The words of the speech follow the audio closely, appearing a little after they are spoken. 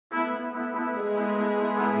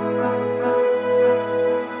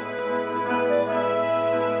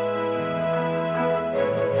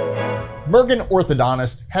Mergen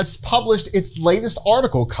Orthodontist has published its latest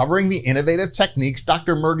article covering the innovative techniques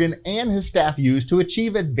Dr. Mergen and his staff use to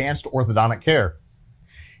achieve advanced orthodontic care.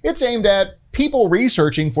 It's aimed at people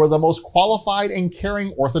researching for the most qualified and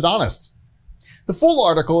caring orthodontists. The full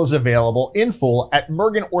article is available in full at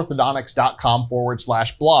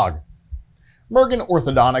mergenorthodontics.com/blog. Mergen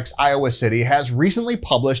Orthodontics Iowa City has recently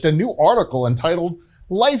published a new article entitled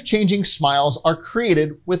 "Life-Changing Smiles Are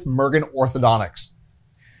Created with Mergen Orthodontics."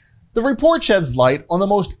 The report sheds light on the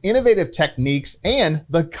most innovative techniques and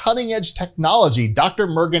the cutting-edge technology Dr.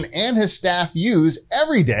 Mergen and his staff use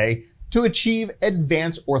every day to achieve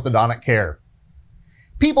advanced orthodontic care.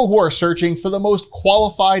 People who are searching for the most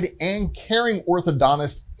qualified and caring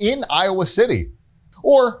orthodontist in Iowa City,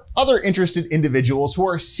 or other interested individuals who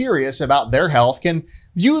are serious about their health, can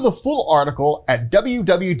view the full article at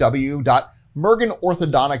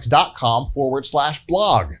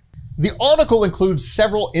www.mergenorthodontics.com/blog. The article includes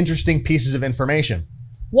several interesting pieces of information.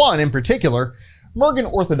 One in particular,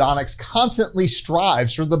 Mergen Orthodontics constantly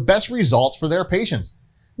strives for the best results for their patients,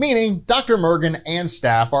 meaning Dr. Mergen and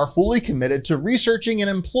staff are fully committed to researching and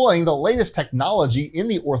employing the latest technology in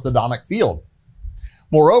the orthodontic field.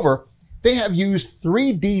 Moreover, they have used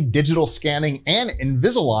 3D digital scanning and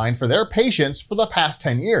Invisalign for their patients for the past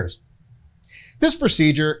 10 years. This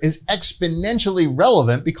procedure is exponentially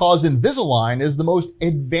relevant because Invisalign is the most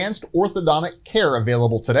advanced orthodontic care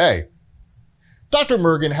available today. Dr.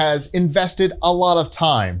 Mergen has invested a lot of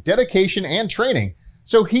time, dedication, and training,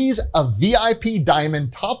 so he's a VIP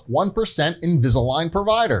Diamond Top 1% Invisalign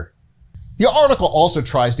provider. The article also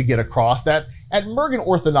tries to get across that at Mergen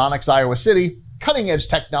Orthodontics Iowa City, cutting-edge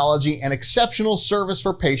technology and exceptional service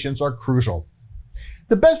for patients are crucial.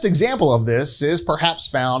 The best example of this is perhaps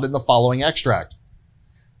found in the following extract.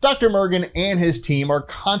 Dr. Mergen and his team are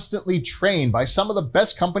constantly trained by some of the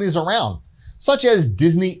best companies around, such as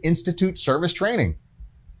Disney Institute Service Training.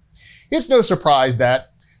 It's no surprise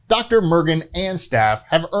that Dr. Mergen and staff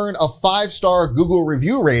have earned a 5-star Google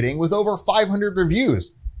review rating with over 500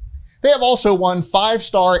 reviews. They have also won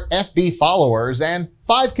 5-star FB followers and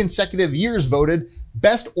 5 consecutive years voted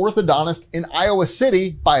Best Orthodontist in Iowa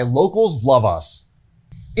City by Locals Love Us.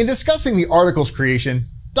 In discussing the article's creation,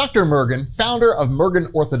 Dr. Mergen, founder of Mergen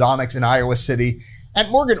Orthodontics in Iowa City at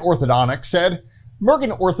Mergen Orthodontics, said,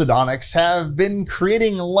 "Mergen Orthodontics have been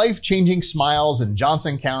creating life-changing smiles in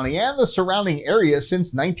Johnson County and the surrounding area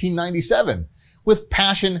since 1997, with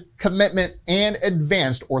passion, commitment, and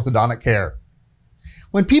advanced orthodontic care.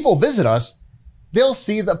 When people visit us, they'll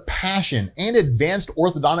see the passion and advanced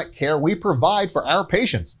orthodontic care we provide for our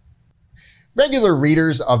patients." Regular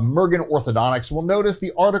readers of Mergen Orthodontics will notice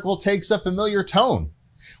the article takes a familiar tone,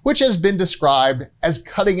 which has been described as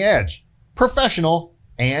cutting-edge, professional,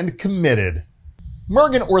 and committed.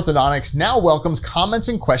 Mergen Orthodontics now welcomes comments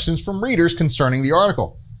and questions from readers concerning the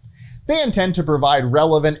article. They intend to provide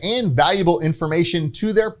relevant and valuable information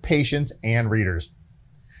to their patients and readers.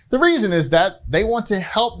 The reason is that they want to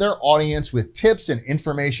help their audience with tips and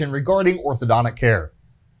information regarding orthodontic care.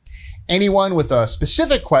 Anyone with a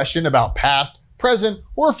specific question about past, present,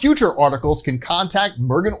 or future articles can contact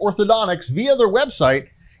Mergen Orthodontics via their website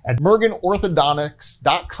at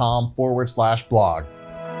mergenorthodontics.com/blog.